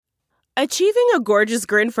Achieving a gorgeous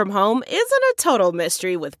grin from home isn't a total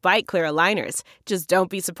mystery with Bite Clear aligners. Just don't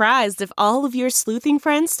be surprised if all of your sleuthing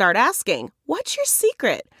friends start asking, "What's your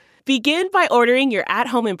secret?" Begin by ordering your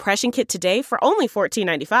at-home impression kit today for only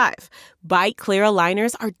 $14.95. Bite Clear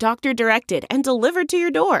aligners are doctor-directed and delivered to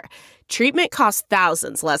your door. Treatment costs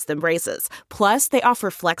thousands less than braces. Plus, they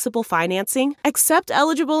offer flexible financing, accept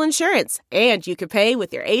eligible insurance, and you can pay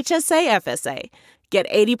with your HSA FSA. Get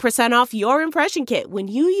 80% off your impression kit when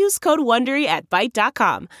you use code WONDERY at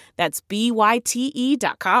Byte.com. That's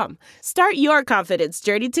BYTE.com. Start your confidence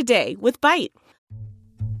journey today with Byte.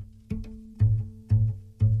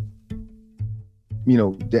 You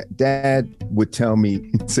know, Dad would tell me,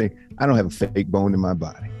 say, I don't have a fake bone in my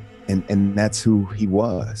body. And that's who he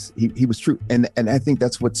was. He was true. And I think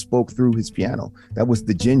that's what spoke through his piano. That was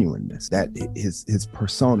the genuineness, that his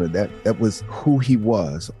persona, that was who he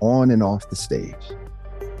was on and off the stage.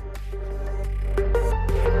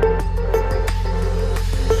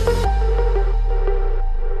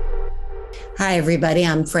 Hi, everybody.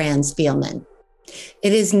 I'm Fran Spielman.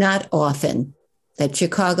 It is not often that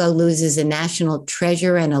Chicago loses a national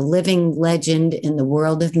treasure and a living legend in the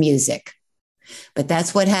world of music. But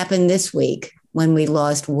that's what happened this week when we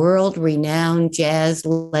lost world-renowned jazz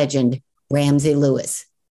legend Ramsey Lewis.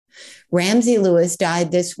 Ramsey Lewis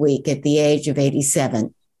died this week at the age of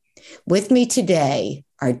 87. With me today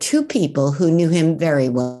are two people who knew him very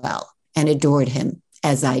well and adored him,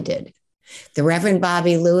 as I did. The Reverend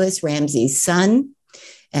Bobby Lewis, Ramsey's son,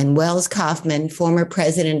 and Welz Kauffman, former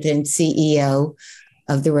president and CEO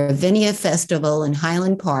of the Ravinia Festival in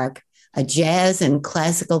Highland Park, a jazz and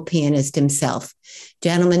classical pianist himself.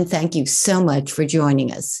 Gentlemen, thank you so much for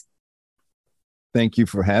joining us. Thank you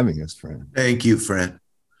for having us, Fran. Thank you, Fran.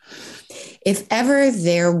 If ever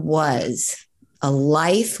there was a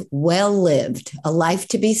life well lived, a life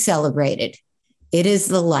to be celebrated, it is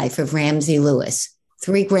the life of Ramsey Lewis.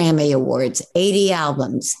 3 Grammy Awards, 80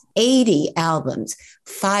 albums,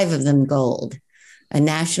 5 of them gold, a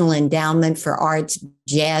National Endowment for Arts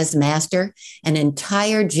Jazz Master, an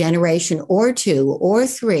entire generation or 2 or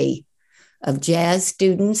 3 of jazz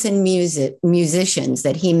students and musicians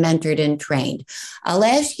that he mentored and trained. I'll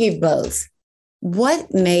ask you both,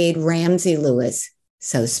 what made Ramsey Lewis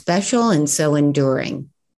so special and so enduring?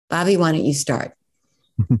 Bobby, why don't you start?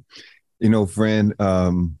 You know, Fran,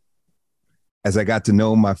 as I got to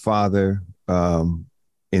know my father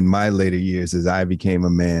in my later years, as I became a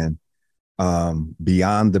man,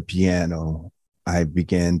 beyond the piano, I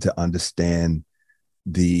began to understand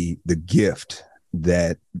the gift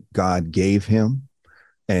that God gave him,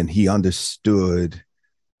 and he understood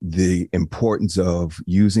the importance of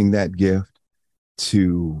using that gift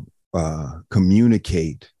to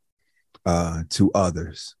communicate to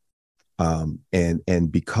others.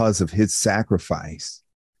 And because of his sacrifice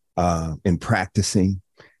in practicing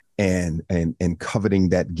and coveting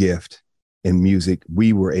that gift in music,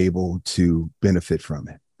 we were able to benefit from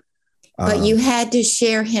it. But you had to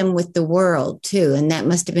share him with the world too, and that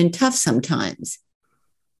must have been tough sometimes.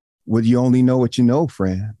 Well, you only know what you know,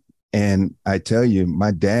 Fran. And I tell you,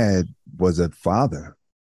 my dad was a father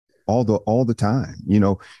all the time. You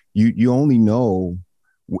know, you only know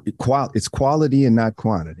it's quality and not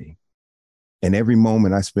quantity. And every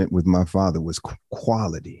moment I spent with my father was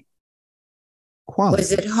quality.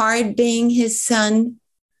 Was it hard being his son?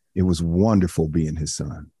 It was wonderful being his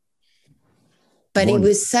son. But he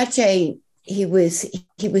was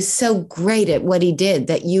so great at what he did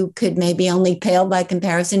that you could maybe only pale by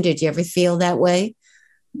comparison. Did you ever feel that way?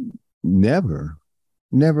 Never,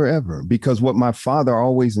 ever. Because what my father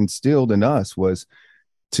always instilled in us was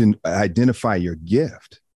to identify your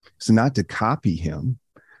gift. So not to copy him,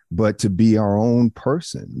 but to be our own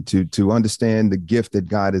person, to understand the gift that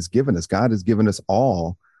God has given us. God has given us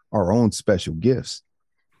all our own special gifts.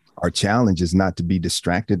 Our challenge is not to be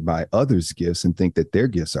distracted by others' gifts and think that their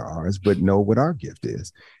gifts are ours, but know what our gift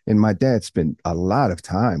is. And my dad spent a lot of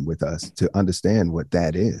time with us to understand what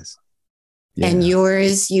that is. Yeah. And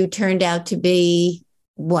yours, you turned out to be,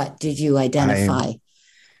 what did you identify?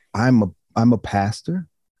 I'm a pastor.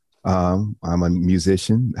 I'm a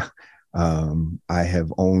musician. I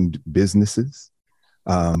have owned businesses,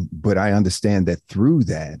 but I understand that through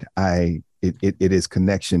that, it is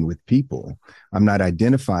connection with people. I'm not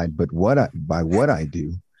identified by what I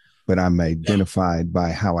do, but I'm identified by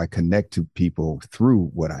how I connect to people through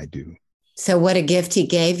what I do. So what a gift he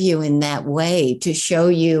gave you in that way, to show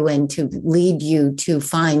you and to lead you to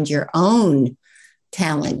find your own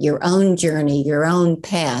talent, your own journey, your own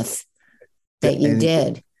path that you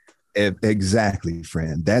did. Exactly,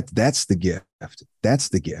 Fran. That's the gift. That's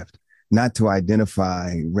the gift. Not to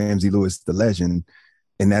identify Ramsey Lewis, the legend,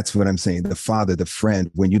 And that's what I'm saying. The father, the friend,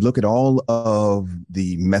 when you look at all of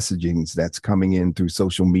the messagings that's coming in through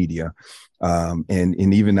social media,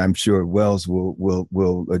 and even I'm sure Welz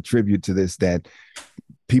will attribute to this, that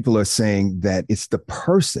people are saying that it's the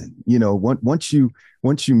person, once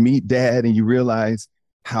you meet dad and you realize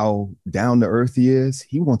how down to earth he is,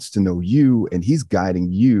 he wants to know you, and he's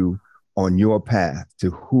guiding you on your path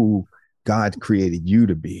to who God created you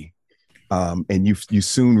to be. And you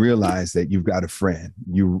soon realize that you've got a friend.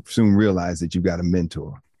 You soon realize that you've got a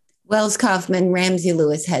mentor. Welz Kauffman, Ramsey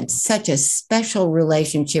Lewis had such a special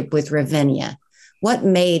relationship with Ravinia. What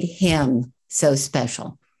made him so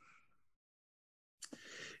special?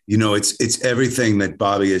 It's everything that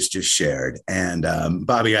Bobby has just shared. And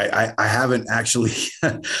Bobby, I haven't actually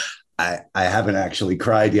I haven't actually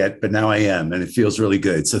cried yet, but now I am, and it feels really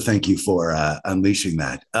good. So thank you for unleashing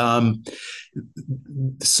that.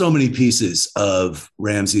 So many pieces of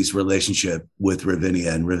Ramsey's relationship with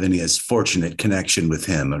Ravinia and Ravinia's fortunate connection with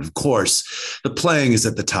him. And of course, the playing is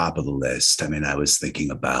at the top of the list. I mean, I was thinking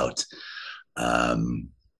about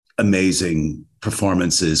amazing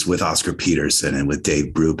performances with Oscar Peterson and with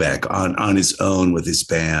Dave Brubeck on his own with his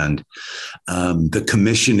band. The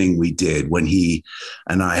commissioning we did when he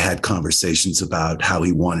and I had conversations about how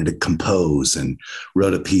he wanted to compose, and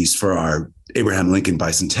wrote a piece for our Abraham Lincoln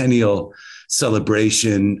bicentennial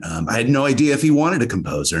celebration. I had no idea if he wanted to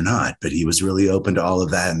compose or not, but he was really open to all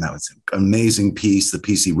of that. And that was an amazing piece. The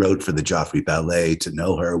piece he wrote for the Joffrey Ballet, To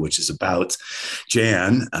Know Her, which is about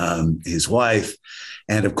Jan, his wife.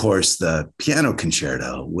 And of course, the piano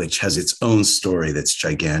concerto, which has its own story that's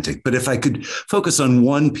gigantic. But if I could focus on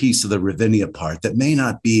one piece of the Ravinia part that may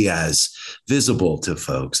not be as visible to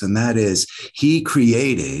folks, and that is he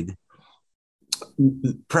created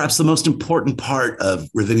perhaps the most important part of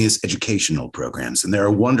Ravinia's educational programs. And there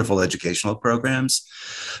are wonderful educational programs,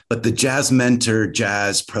 but the Jazz Mentor,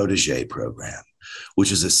 Jazz Protege program,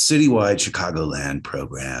 which is a citywide Chicagoland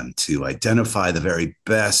program to identify the very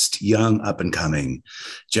best young up-and-coming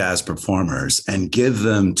jazz performers and give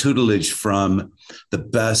them tutelage from the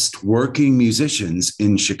best working musicians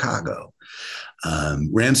in Chicago.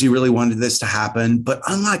 Ramsey really wanted this to happen, but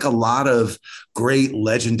unlike a lot of great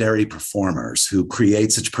legendary performers who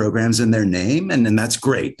create such programs in their name, and that's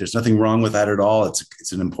great. There's nothing wrong with that at all.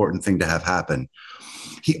 It's an important thing to have happen.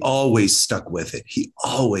 He always stuck with it. He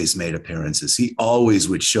always made appearances. He always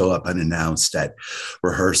would show up unannounced at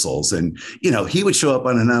rehearsals. And, he would show up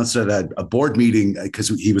unannounced at a board meeting because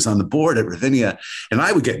he was on the board at Ravinia. And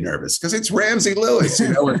I would get nervous because it's Ramsey Lewis,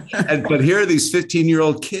 but here are these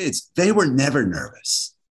 15-year-old kids. They were never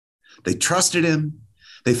nervous. They trusted him.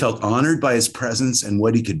 They felt honored by his presence and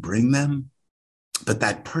what he could bring them. But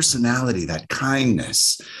that personality, that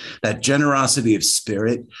kindness, that generosity of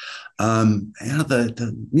spirit,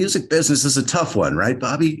 the music business is a tough one, right,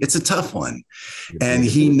 Bobby? It's a tough one. And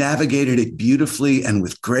he navigated it beautifully and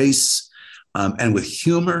with grace and with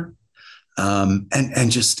humor.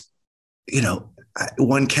 And just,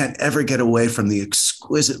 one can't ever get away from the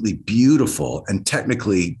exquisitely beautiful and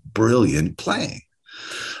technically brilliant playing.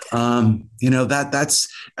 That's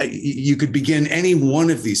you could begin any one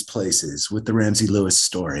of these places with the Ramsey Lewis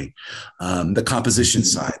story, the composition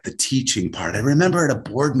side, the teaching part. I remember at a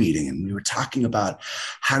board meeting and we were talking about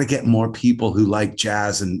how to get more people who like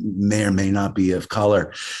jazz and may or may not be of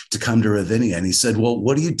color to come to Ravinia. And he said, well,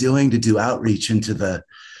 what are you doing to do outreach into the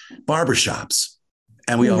barbershops?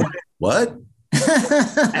 And we all went, what?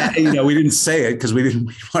 And, we didn't say it because we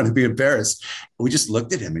didn't want to be embarrassed. We just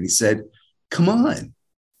looked at him and he said, come on.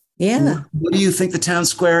 Yeah. What do you think the town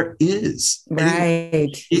square is?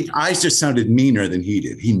 Right. I just sounded meaner than he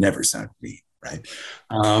did. He never sounded mean, right?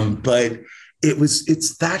 But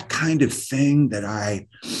it's that kind of thing that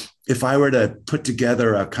if I were to put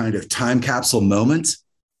together a kind of time capsule moment,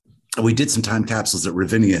 we did some time capsules at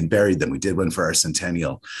Ravinia and buried them. We did one for our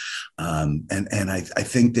centennial. And I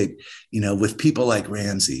think that, with people like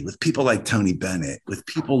Ramsey, with people like Tony Bennett, with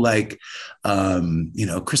people like,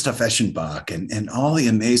 Christoph Eschenbach and all the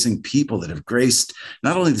amazing people that have graced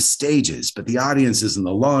not only the stages, but the audiences and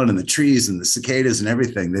the lawn and the trees and the cicadas and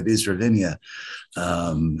everything that is Ravinia,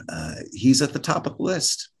 he's at the top of the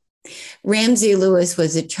list. Ramsey Lewis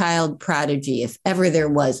was a child prodigy, if ever there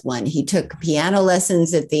was one. He took piano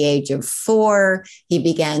lessons at the age of 4. He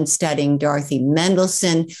began studying Dorothy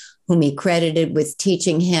Mendelssohn, whom he credited with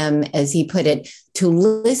teaching him, as he put it, to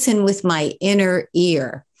listen with my inner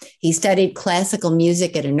ear. He studied classical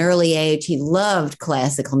music at an early age. He loved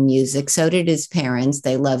classical music. So did his parents.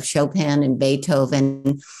 They loved Chopin and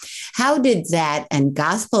Beethoven. How did that and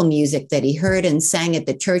gospel music that he heard and sang at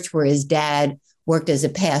the church where his dad worked as a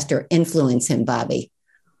pastor influence him, Bobby?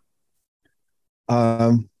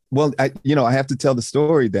 Well, I have to tell the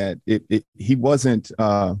story that he wasn't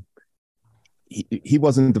he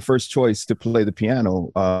wasn't the first choice to play the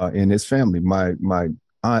piano in his family. My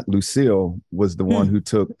aunt Lucille was the one who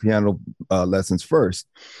took piano lessons first,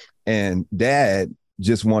 and Dad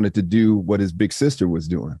just wanted to do what his big sister was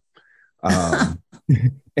doing. And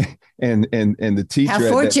the teacher. How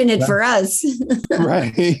fortunate for us.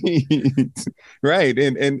 Right. Right.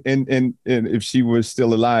 And if she was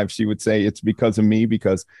still alive, she would say it's because of me,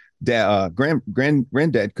 because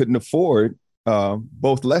granddad couldn't afford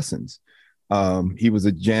both lessons. He was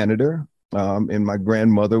a janitor, and my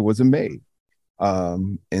grandmother was a maid.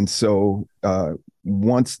 And so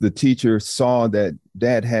once the teacher saw that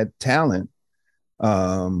Dad had talent,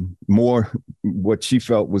 more what she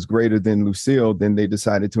felt was greater than Lucille, then they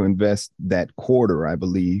decided to invest that quarter, I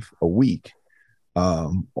believe, a week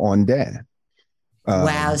on Dad.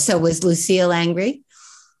 Wow. So was Lucille angry?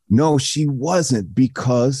 No, she wasn't,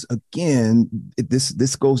 because again,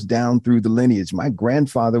 this goes down through the lineage. My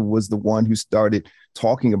grandfather was the one who started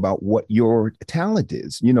talking about what your talent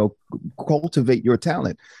is, cultivate your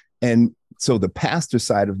talent. And so the pastor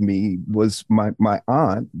side of me was my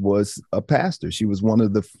aunt was a pastor. She was one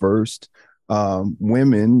of the first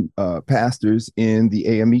women pastors in the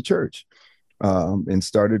AME church, and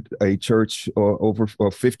started a church over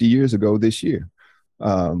 50 years ago this year.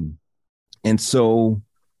 And so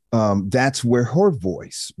that's where her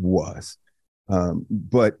voice was.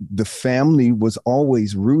 But the family was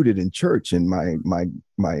always rooted in church, and my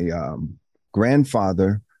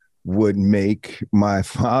grandfather would make my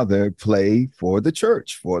father play for the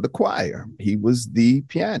church, for the choir. He was the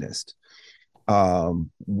pianist.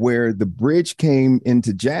 Where the bridge came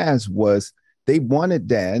into jazz was they wanted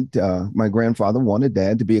Dad, my grandfather wanted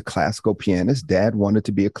Dad to be a classical pianist. Dad wanted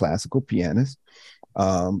to be a classical pianist.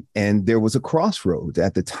 And there was a crossroads.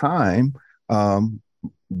 At the time,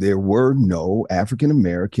 there were no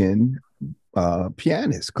African-American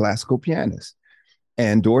pianists, classical pianists.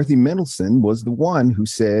 And Dorothy Mendelsohn was the one who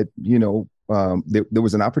said, there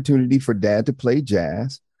was an opportunity for Dad to play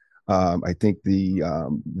jazz. I think the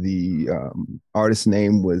artist's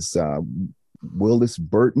name was Willis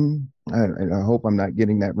Burton. And I hope I'm not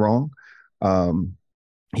getting that wrong.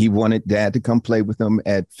 He wanted Dad to come play with him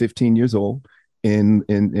at 15 years old in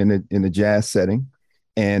a jazz setting.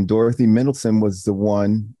 And Dorothy Mendelsohn was the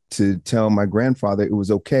one to tell my grandfather it was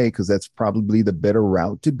okay, because that's probably the better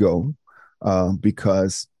route to go.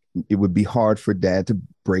 Because it would be hard for Dad to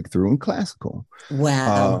break through in classical.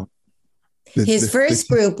 Wow. His first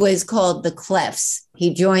group was called the Clefs.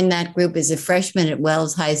 He joined that group as a freshman at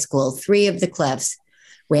Wells High School. Three of the Clefs,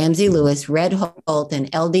 Ramsey Lewis, Red Holt, and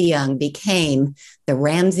L.D. Young, became the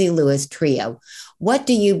Ramsey Lewis Trio. What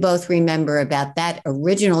do you both remember about that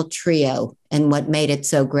original trio and what made it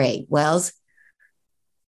so great? Wells?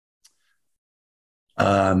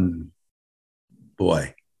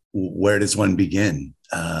 Boy. Where does one begin?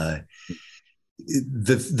 The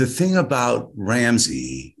thing about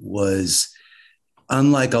Ramsey was,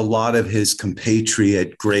 unlike a lot of his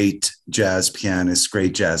compatriot great jazz pianists,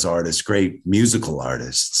 great jazz artists, great musical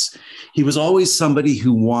artists, he was always somebody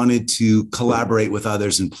who wanted to collaborate with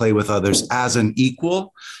others and play with others as an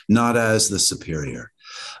equal, not as the superior.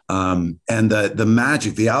 And the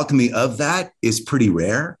magic, the alchemy of that is pretty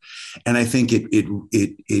rare. And I think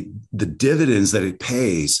the dividends that it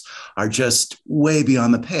pays are just way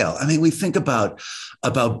beyond the pale. I mean, we think about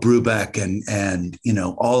Brubeck and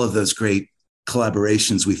all of those great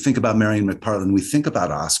collaborations. We think about Marion McPartland. We think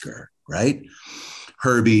about Oscar, right?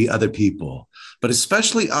 Herbie, other people, but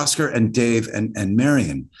especially Oscar and Dave and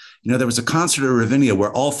Marion. There was a concert at Ravinia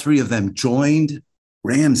where all three of them joined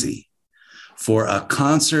Ramsey for a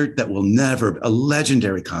concert that will never, a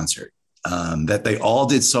legendary concert, that they all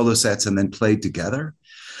did solo sets and then played together.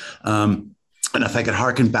 And if I could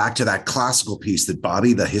harken back to that classical piece that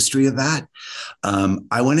Bobby, the history of that,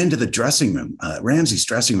 I went into the dressing room, Ramsey's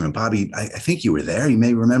dressing room. Bobby, I think you were there. You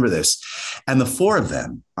may remember this. And the four of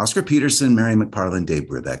them, Oscar Peterson, Marion McPartland, Dave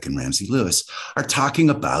Brubeck, and Ramsey Lewis, are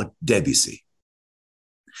talking about Debussy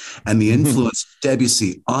and the influence of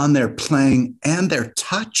Debussy on their playing and their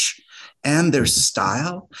touch and their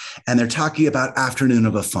style. And they're talking about Afternoon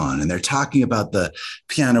of a Faun, and they're talking about the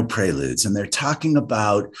piano preludes, and they're talking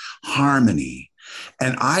about harmony.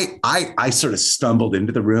 And I sort of stumbled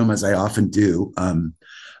into the room, as I often do.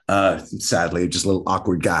 Sadly, just a little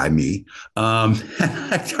awkward guy, me.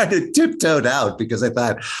 I kind of tiptoed out because I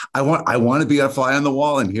thought, I want to be a fly on the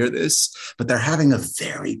wall and hear this, but they're having a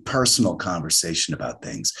very personal conversation about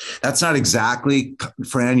things. That's not exactly,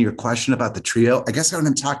 Fran, your question about the trio. I guess what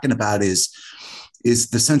I'm talking about is is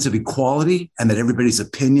the sense of equality, and that everybody's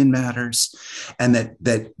opinion matters, and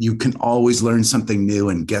that you can always learn something new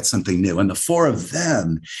and get something new. And the four of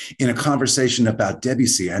them in a conversation about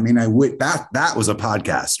Debussy, I mean, that was a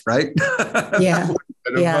podcast, right? Yeah.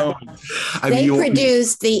 Yeah. They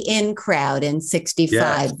produced the In Crowd in 65,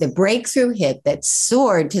 yes, the breakthrough hit that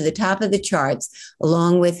soared to the top of the charts,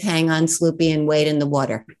 along with Hang On Sloopy and Wade in the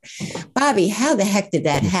Water. Bobby, how the heck did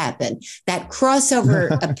that happen? That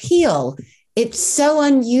crossover appeal, it's so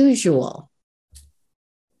unusual.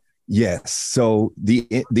 Yes. So the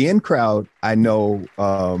In Crowd, I know,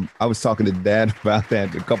 I was talking to Dad about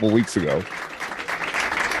that a couple of weeks ago.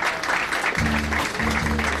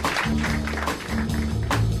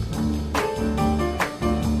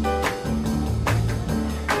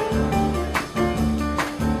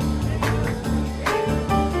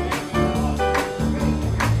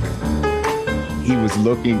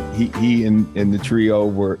 He and the trio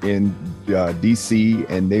were in DC,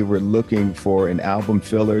 and they were looking for an album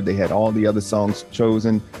filler. They had all the other songs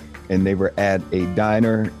chosen, and they were at a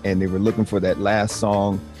diner, and they were looking for that last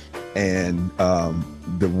song. And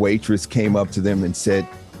the waitress came up to them and said,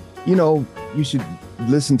 you know, you should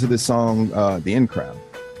listen to the song, The In Crowd.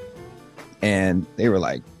 And they were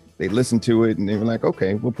like, they listened to it and they were like,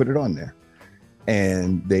 okay, we'll put it on there.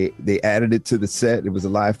 And they added it to the set. It was a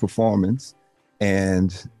live performance.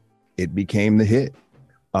 And it became the hit.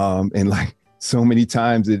 And like so many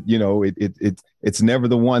times, it's never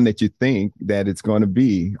the one that you think that it's going to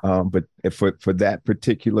be. But for that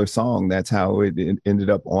particular song, that's how it ended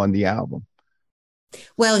up on the album.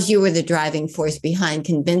 Welz, you were the driving force behind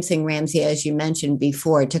convincing Ramsey, as you mentioned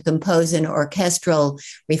before, to compose an orchestral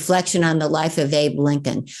reflection on the life of Abe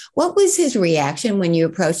Lincoln. What was his reaction when you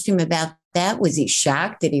approached him about that? Was he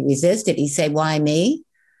shocked? Did he resist? Did he say, why me?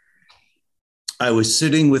 I was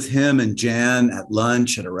sitting with him and Jan at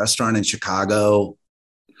lunch at a restaurant in Chicago.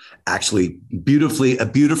 Actually,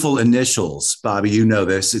 beautiful initials, Bobby, you know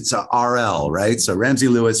this. It's a RL, right? So Ramsey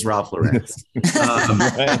Lewis, Ralph Lauren.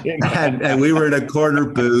 And we were in a corner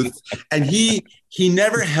booth, and he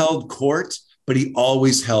never held court, but he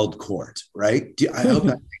always held court, right? I hope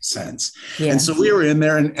that makes sense. Yeah. And so we were in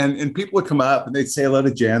there, and people would come up and they'd say hello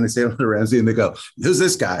to Jan, they say hello to Ramsey, and they go, who's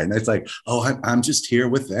this guy? And it's like, oh, I'm just here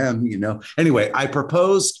with them, you know. Anyway,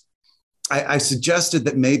 I suggested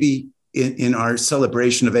that maybe in our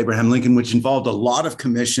celebration of Abraham Lincoln, which involved a lot of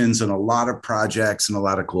commissions and a lot of projects and a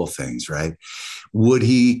lot of cool things, right? Would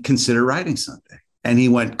he consider writing something? And he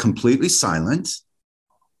went completely silent.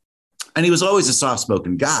 And he was always a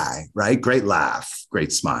soft-spoken guy, right? Great laugh,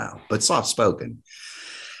 great smile, but soft-spoken.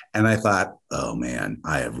 And I thought, oh man,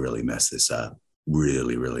 I have really messed this up.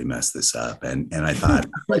 Really, really messed this up. And I thought,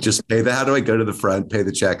 I just how do I go to the front, pay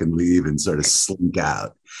the check and leave and sort of slink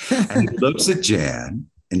out? And he looks at Jan,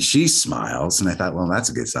 and she smiles. And I thought, well, that's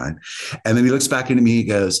a good sign. And then he looks back into me. He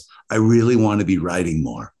goes, I really want to be writing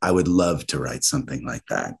more. I would love to write something like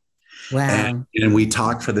that. Wow. And we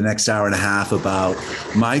talked for the next hour and a half about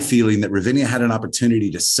my feeling that Ravinia had an opportunity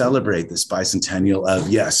to celebrate this bicentennial of,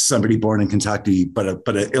 yes, somebody born in Kentucky, but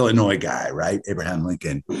an Illinois guy, right? Abraham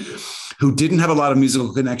Lincoln, who didn't have a lot of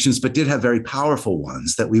musical connections, but did have very powerful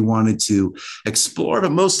ones that we wanted to explore,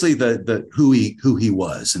 but mostly the who he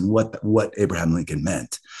was and what Abraham Lincoln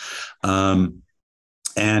meant.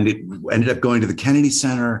 And it ended up going to the Kennedy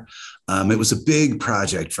Center. It was a big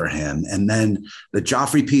project for him. And then the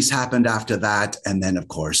Joffrey piece happened after that. And then, of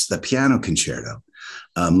course, the piano concerto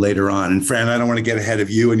later on. And Fran, I don't want to get ahead of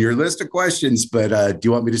you and your list of questions, but do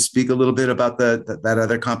you want me to speak a little bit about that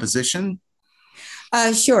other composition?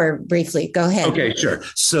 Sure, briefly. Go ahead. Okay, sure.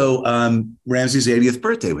 So Ramsey's 80th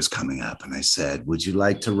birthday was coming up, and I said, would you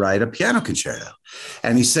like to write a piano concerto?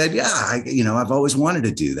 And he said, yeah, I've always wanted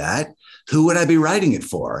to do that. Who would I be writing it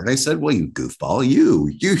for? And I said, well, you goofball,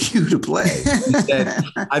 you to play. He said,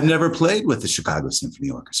 I've never played with the Chicago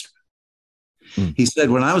Symphony Orchestra. He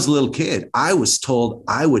said, when I was a little kid, I was told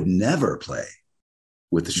I would never play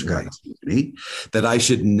with the Chicago Symphony, that I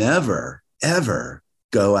should never, ever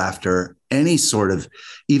go after any sort of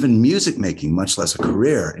even music making, much less a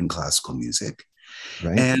career in classical music.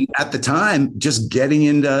 Right. And at the time, just getting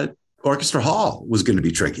into orchestra hall was going to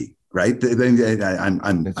be tricky, right?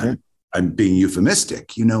 I'm being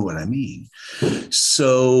euphemistic. You know what I mean?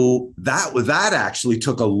 So that actually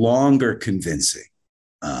took a longer convincing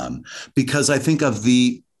because I think of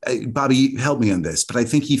Bobby, help me on this, but I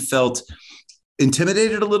think he felt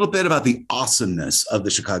intimidated a little bit about the awesomeness of the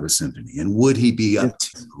Chicago Symphony, and would he be up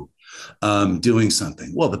to doing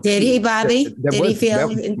something? Well, did he, Bobby? Did he feel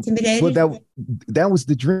intimidated? Well, that was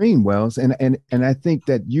the dream, Welz, and I think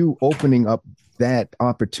that you opening up that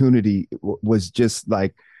opportunity was just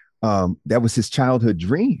like that was his childhood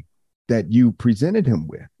dream that you presented him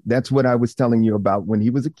with. That's what I was telling you about when he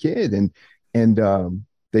was a kid. And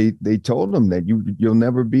they told him that you'll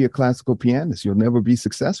never be a classical pianist. You'll never be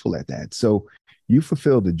successful at that. So you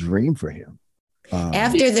fulfilled a dream for him.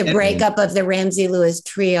 After the breakup of the Ramsey Lewis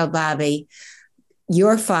trio, Bobby,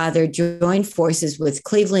 your father joined forces with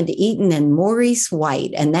Cleveland Eaton and Maurice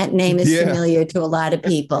White, and that name is familiar to a lot of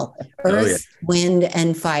people. Earth, Wind,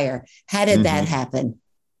 and Fire. How did that happen?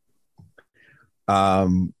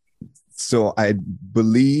 So I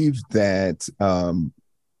believe that,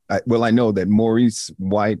 I know that Maurice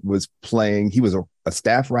White was playing, he was a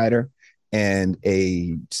staff writer and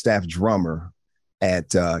a staff drummer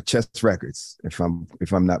at Chess Records, if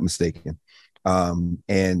I'm not mistaken.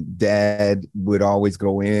 And Dad would always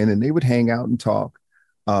go in and they would hang out and talk.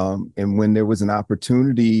 And when there was an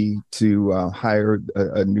opportunity to hire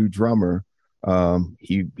a new drummer,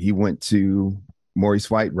 he went to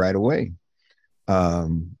Maurice White right away.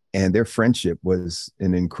 And their friendship was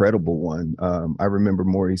an incredible one. I remember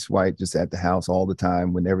Maurice White just at the house all the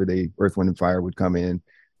time. Whenever Earth, Wind, and Fire would come in,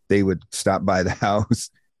 they would stop by the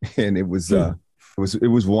house, and it was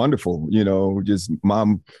wonderful. Just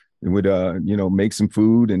Mom would make some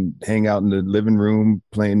food and hang out in the living room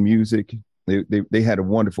playing music. They had a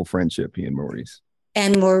wonderful friendship, he and Maurice.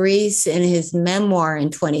 And Maurice, in his memoir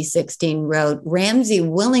in 2016, wrote, Ramsey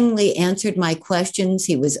willingly answered my questions.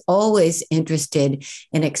 He was always interested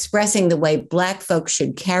in expressing the way Black folks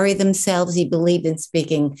should carry themselves. He believed in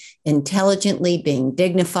speaking intelligently, being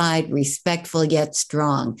dignified, respectful, yet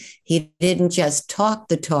strong. He didn't just talk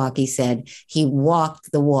the talk, he said. He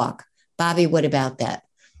walked the walk. Bobby, what about that?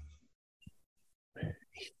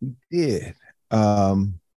 He did.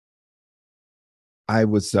 I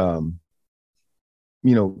was...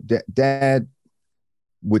 Dad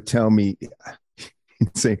would tell me,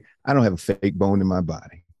 he'd say, I don't have a fake bone in my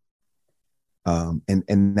body.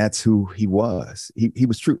 And that's who he was. He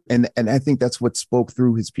was true. And I think that's what spoke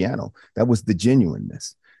through his piano. That was the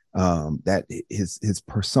genuineness, that his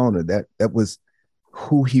persona, that was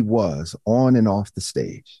who he was on and off the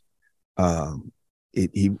stage.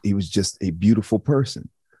 He was just a beautiful person.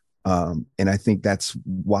 And I think that's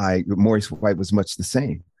why Maurice White was much the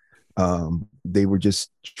same. They were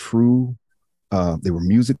just true. They were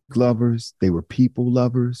music lovers. They were people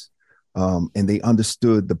lovers. And they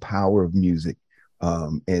understood the power of music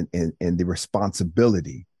and the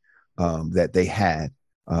responsibility that they had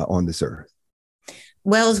on this earth.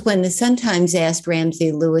 Wells, when the Sun-Times asked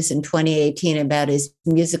Ramsey Lewis in 2018 about his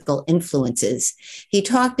musical influences, he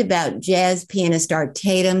talked about jazz pianist Art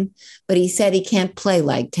Tatum, but he said he can't play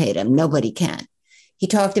like Tatum. Nobody can. He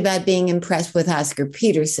talked about being impressed with Oscar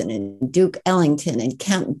Peterson and Duke Ellington and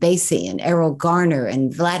Count Basie and Errol Garner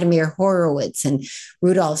and Vladimir Horowitz and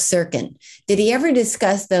Rudolf Serkin. Did he ever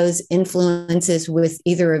discuss those influences with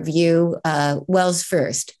either of you? Wells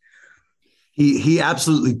first. He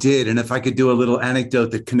absolutely did. And if I could do a little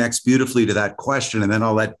anecdote that connects beautifully to that question, and then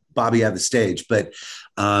I'll let Bobby have the stage. But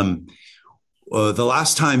the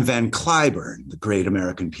last time Van Cliburn, the great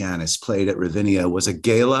American pianist, played at Ravinia was a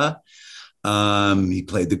gala. He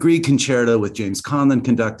played the Grieg Concerto with James Conlon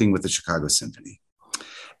conducting with the Chicago Symphony.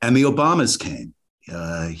 And the Obamas came.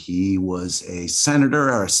 He was a senator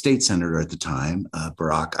or a state senator at the time,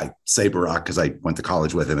 Barack. I say Barack because I went to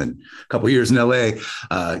college with him and a couple of years in LA.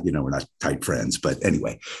 We're not tight friends, but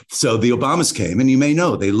anyway. So the Obamas came, and you may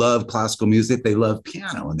know they love classical music. They love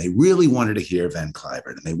piano, and they really wanted to hear Van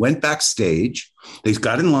Cliburn. And they went backstage. They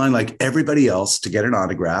got in line like everybody else to get an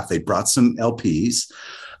autograph. They brought some LPs.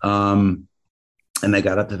 And they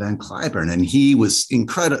got up to Van Cliburn, and he was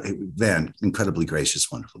incredibly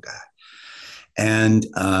gracious, wonderful guy. And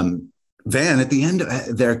Van, at the end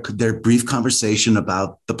of their brief conversation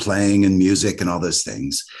about the playing and music and all those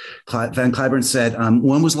things, Van Cliburn said,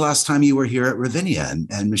 when was the last time you were here at Ravinia?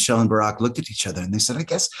 And Michelle and Barack looked at each other and they said, I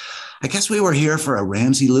guess we were here for a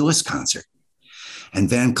Ramsey Lewis concert. And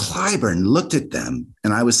Van Cliburn looked at them,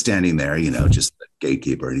 and I was standing there, just the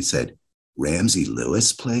gatekeeper, and he said, Ramsey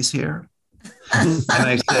Lewis plays here? And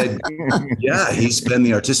I said, yeah, he's been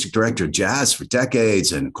the artistic director of jazz for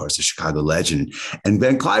decades, and of course, a Chicago legend. And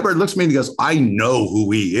Van Cliburn looks at me and he goes, I know who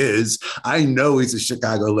he is. I know he's a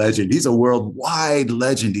Chicago legend. He's a worldwide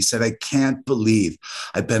legend. He said, I can't believe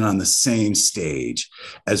I've been on the same stage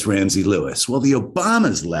as Ramsey Lewis. Well, the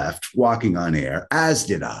Obamas left walking on air, as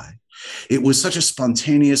did I. It was such a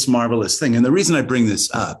spontaneous, marvelous thing. And the reason I bring this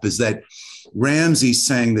up is that Ramsey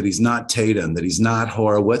saying that he's not Tatum, that he's not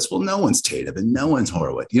Horowitz. Well, no one's Tatum and no one's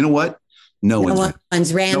Horowitz. You know what? No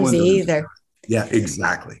one's Ramsey either. Yeah,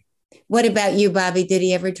 exactly. What about you, Bobby? Did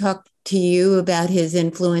he ever talk to you about his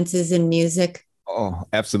influences in music? Oh,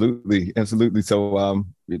 absolutely, absolutely. So,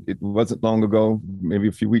 it wasn't long ago, maybe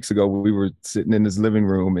a few weeks ago, we were sitting in his living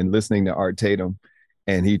room and listening to Art Tatum,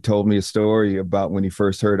 and he told me a story about when he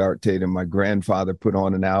first heard Art Tatum. My grandfather put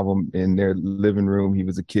on an album in their living room. He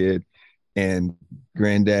was a kid, and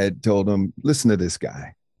Granddad told him, "Listen to this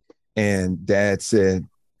guy." And Dad said,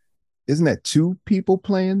 "Isn't that two people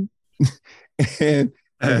playing?" and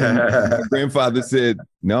my grandfather said,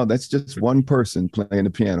 "No, that's just one person playing the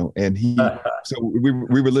piano." And so we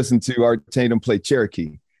were listening to Art Tatum play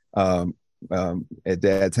Cherokee um, at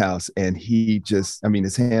Dad's house, and he just, I mean,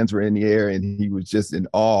 his hands were in the air, and he was just in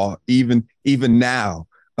awe, even now,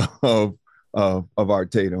 of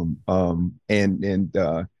Art Tatum.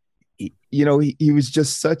 He was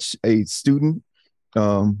just such a student,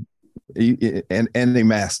 um, and a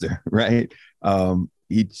master, right?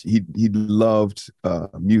 He loved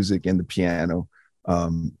music and the piano,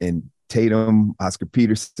 and Tatum, Oscar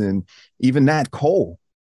Peterson, even Nat Cole.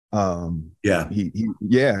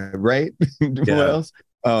 Yeah, right. Who else?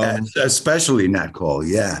 Especially Nat Cole.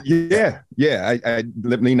 Yeah. I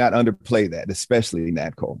let me not underplay that, especially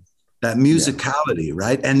Nat Cole. That musicality,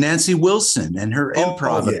 right? And Nancy Wilson and her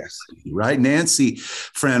improv, right? Nancy,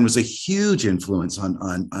 Fran, was a huge influence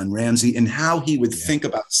on Ramsey and how he would think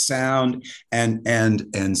about sound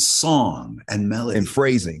and song and melody and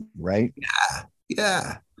phrasing, right?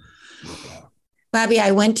 Yeah. Bobby,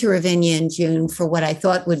 I went to Ravinia in June for what I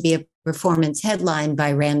thought would be a performance headlined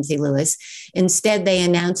by Ramsey Lewis. Instead, they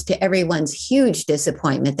announced to everyone's huge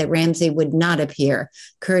disappointment that Ramsey would not appear.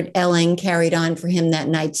 Kurt Elling carried on for him that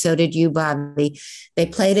night. So did you, Bobby. They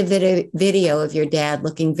played a video of your dad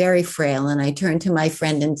looking very frail, and I turned to my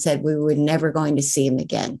friend and said we were never going to see him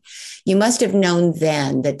again. You must have known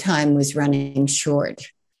then that time was running short.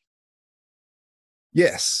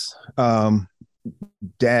 Yes.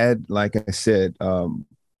 Dad, like I said,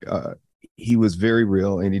 he was very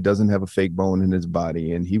real, and he doesn't have a fake bone in his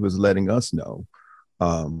body. And he was letting us know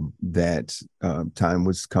that time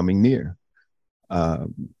was coming near.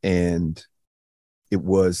 And it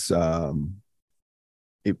was,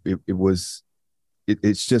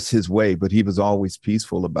 it's just his way, but he was always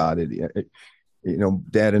peaceful about it.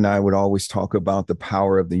 Dad and I would always talk about the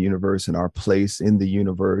power of the universe and our place in the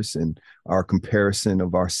universe and our comparison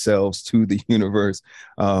of ourselves to the universe,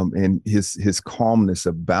 and his calmness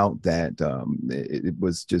about that. It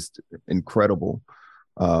was just incredible.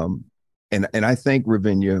 And I thank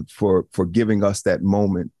Ravinia for giving us that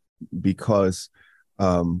moment, because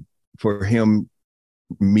for him,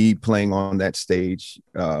 me playing on that stage,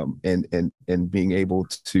 and being able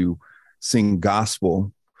to sing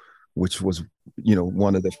gospel, which was,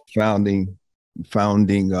 one of the founding,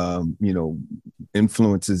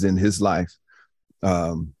 influences in his life.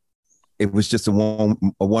 It was just a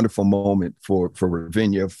wonderful moment for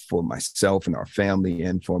Ravinia, for myself and our family,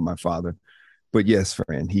 and for my father. But yes,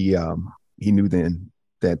 Fran, he knew then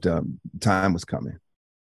that time was coming.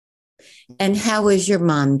 And how is your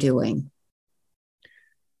mom doing?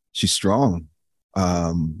 She's strong.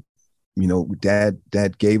 Dad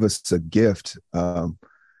gave us a gift of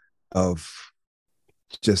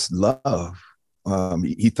just love.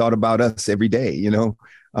 He thought about us every day,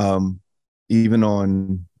 even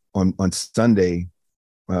on Sunday,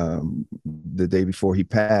 the day before he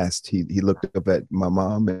passed, he looked up at my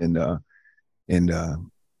mom and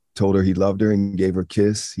told her he loved her and gave her a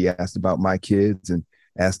kiss. He asked about my kids and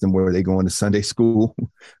asked them where they going to Sunday school.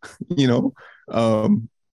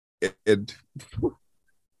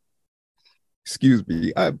 Excuse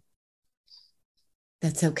me.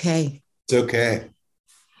 That's okay. It's okay.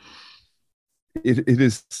 It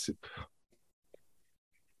is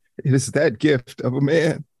that gift of a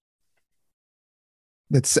man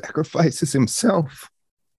that sacrifices himself,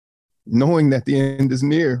 knowing that the end is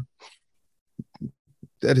near.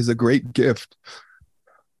 That is a great gift.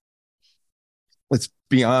 It's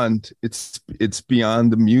beyond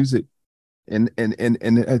the music. And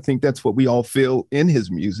I think that's what we all feel in his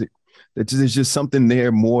music. That there's just something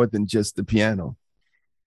there more than just the piano.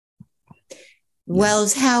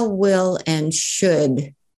 Welz, how will and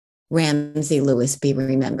should Ramsey Lewis be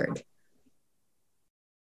remembered?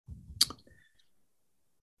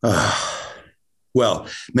 Well,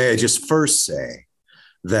 may I just first say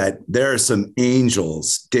that there are some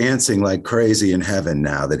angels dancing like crazy in heaven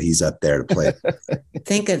now that he's up there to play.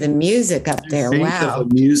 Think of the music up there. Think wow. of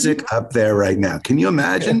the music up there right now. Can you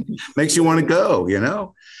imagine? Makes you want to go,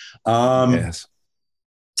 Yes.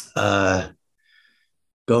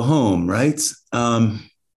 Go home, right?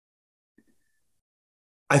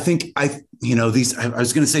 I think I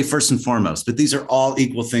was going to say first and foremost, but these are all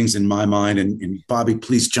equal things in my mind. And Bobby,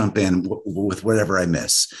 please jump in with whatever I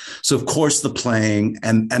miss. So of course the playing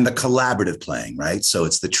and the collaborative playing, right? So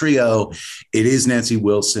it's the trio. It is Nancy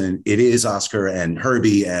Wilson. It is Oscar and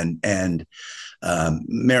Herbie and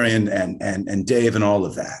Marion and Dave and all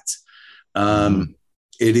of that.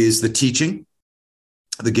 It is the teaching,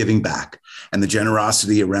 the giving back, and the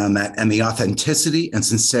generosity around that, and the authenticity and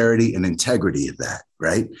sincerity and integrity of that,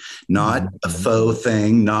 right? Not a faux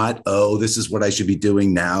thing, not, oh, this is what I should be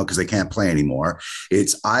doing now because I can't play anymore.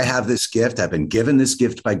 It's, I have this gift. I've been given this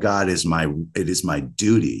gift by God. It is my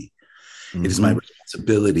duty. It is my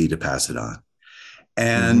responsibility to pass it on.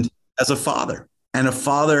 And as a father, and a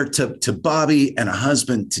father to Bobby, and a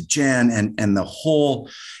husband to Jan, and the whole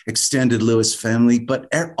extended Lewis family,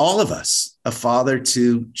 but all of us, a father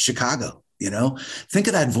to Chicago. Think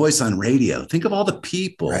of that voice on radio. Think of all the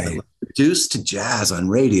people that were introduced to jazz on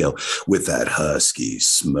radio with that husky,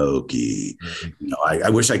 smoky. I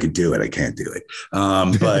wish I could do it. I can't do it.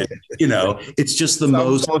 But it's just the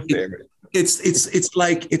most. It's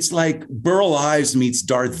like Burl Ives meets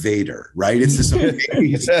Darth Vader, right? It's this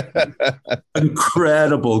amazing,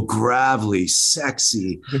 incredible, gravelly,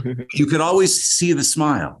 sexy. You could always see the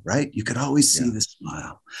smile, right? You could always see the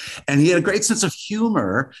smile. And he had a great sense of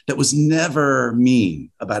humor that was never mean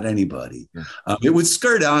about anybody. It would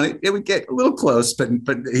skirt on it. It would get a little close, but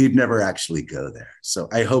he'd never actually go there. So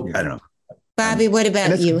I hope, I don't know. Bobby, what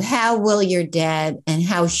about you? How will your dad, and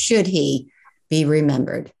how should he be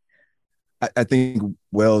remembered? I think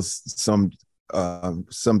Welz summed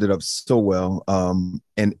it up so well.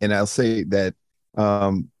 And I'll say that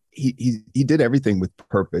he did everything with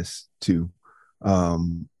purpose too.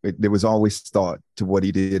 There was always thought to what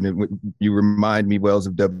he did. And you remind me, Welz,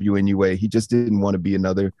 of WNUA. He just didn't want to be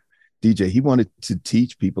another DJ. He wanted to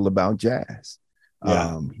teach people about jazz. He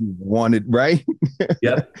wanted, right?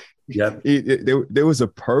 Yep. There was a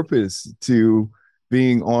purpose to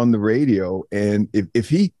being on the radio. And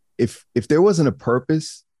if there wasn't a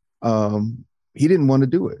purpose, he didn't want to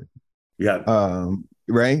do it. Yeah.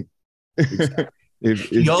 Right. Exactly.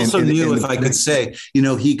 He also knew, if I could say,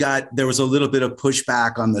 there was a little bit of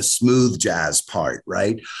pushback on the smooth jazz part,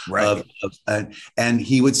 right? Right. And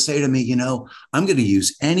he would say to me, I'm going to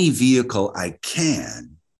use any vehicle I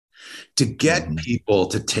can to get people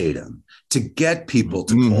to Tatum, to get people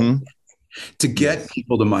to Coleman, to get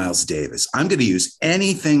people to Miles Davis. I'm going to use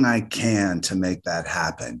anything I can to make that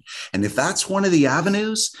happen. And if that's one of the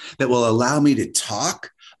avenues that will allow me to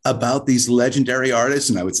talk about these legendary artists,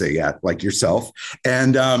 and I would say, like yourself,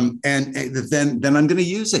 and then I'm going to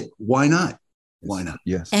use it. Why not? Why not?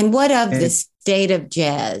 Yes. And what of the state of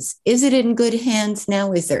jazz? Is it in good hands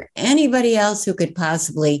now? Is there anybody else who could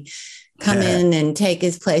possibly come in and take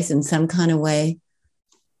his place in some kind of way?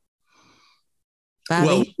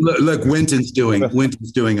 Bobby? Well, look, Wynton's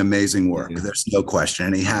doing amazing work. There's no question.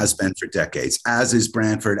 And he has been for decades, as is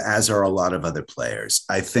Branford, as are a lot of other players.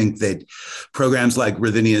 I think that programs like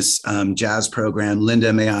Ravinia's jazz program,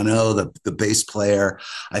 Linda Mayano, the bass player,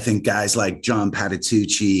 I think guys like John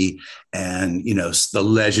Patitucci and, the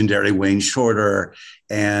legendary Wayne Shorter.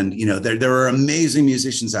 And, there are amazing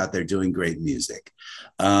musicians out there doing great music.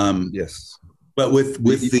 Yes. But with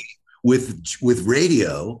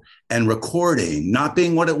radio and recording not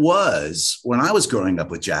being what it was when I was growing up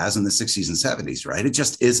with jazz in the 60s and 70s, right? It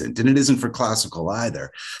just isn't. And it isn't for classical either.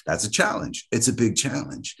 That's a challenge. It's a big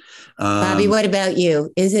challenge. Bobby, what about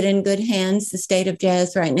you? Is it in good hands, the state of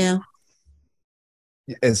jazz right now?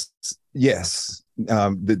 Yes.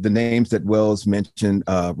 The names that Welz mentioned,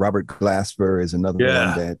 Robert Glasper is another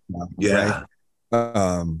one that,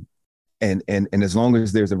 right? And as long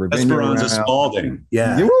as there's a Ravinia around, Spalding.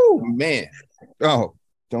 Yeah. Man. Oh,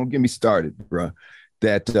 don't get me started, bro.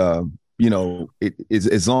 That, it is,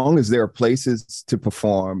 as long as there are places to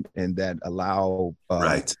perform and that allow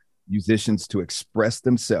musicians to express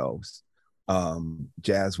themselves,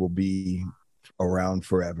 jazz will be around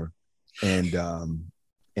forever. And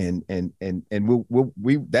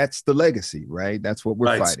we that's the legacy, right? That's what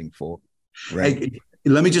we're fighting for. Right. Hey,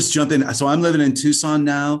 let me just jump in. So I'm living in Tucson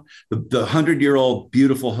now, the 100-year-old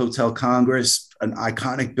beautiful Hotel Congress, an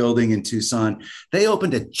iconic building in Tucson. They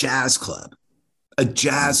opened a jazz club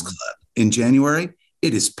in January.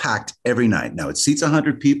 It is packed every night. Now it seats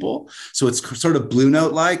 100 people. So it's sort of Blue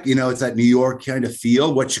Note like, it's that New York kind of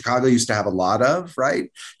feel, what Chicago used to have a lot of,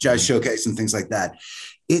 right? Jazz showcase and things like that.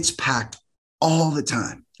 It's packed all the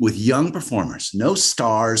time with young performers, no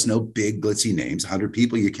stars, no big glitzy names, 100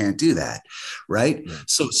 people, you can't do that, right? Yeah.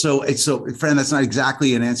 So friend, that's not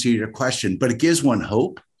exactly an answer to your question, but it gives one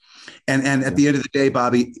hope. And at the end of the day,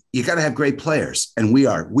 Bobby, you got to have great players. And we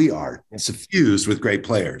are suffused with great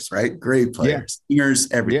players, right? Great players,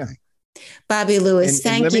 singers, everything. Bobby Lewis,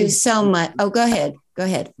 thank you so much. Oh, go ahead. Go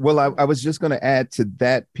ahead. Well, I was just going to add to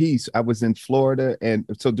that piece. I was in Florida. And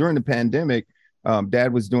so during the pandemic,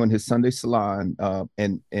 Dad was doing his Sunday salon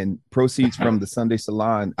and proceeds from the Sunday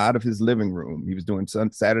salon out of his living room. He was doing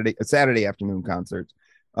Saturday afternoon concerts.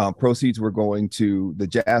 Proceeds were going to the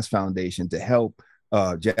Jazz Foundation to help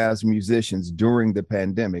jazz musicians during the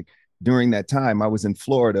pandemic. During that time, I was in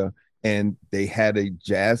Florida, and they had a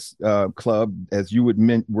jazz club, as you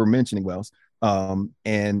were mentioning, Welz,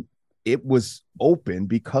 and it was open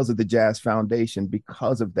because of the Jazz Foundation,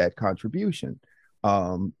 because of that contribution.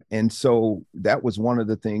 And so that was one of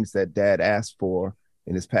the things that Dad asked for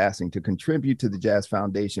in his passing, to contribute to the Jazz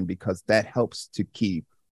Foundation, because that helps to keep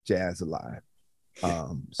jazz alive.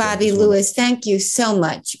 Bobby Lewis, thank you so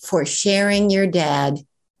much for sharing your dad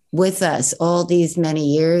with us all these many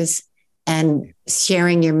years and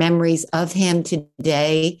sharing your memories of him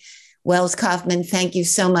today. Welz Kauffman, thank you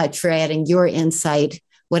so much for adding your insight.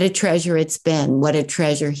 What a treasure it's been. What a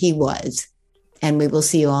treasure he was. And we will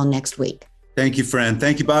see you all next week. Thank you, friend.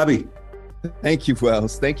 Thank you, Bobby. Thank you,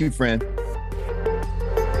 Welz. Thank you, friend.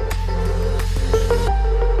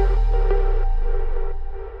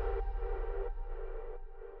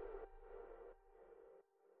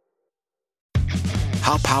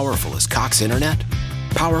 How powerful is Cox Internet?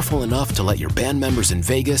 Powerful enough to let your band members in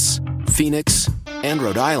Vegas, Phoenix, and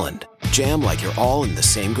Rhode Island jam like you're all in the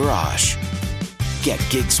same garage. Get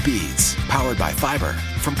gig speeds powered by fiber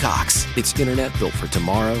from Cox. It's internet built for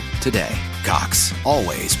tomorrow, today. Cox,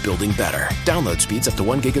 always building better. Download speeds up to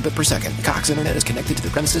 1 gigabit per second. Cox Internet is connected to the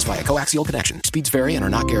premises via coaxial connection. Speeds vary and are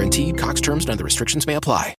not guaranteed. Cox terms and other restrictions may apply.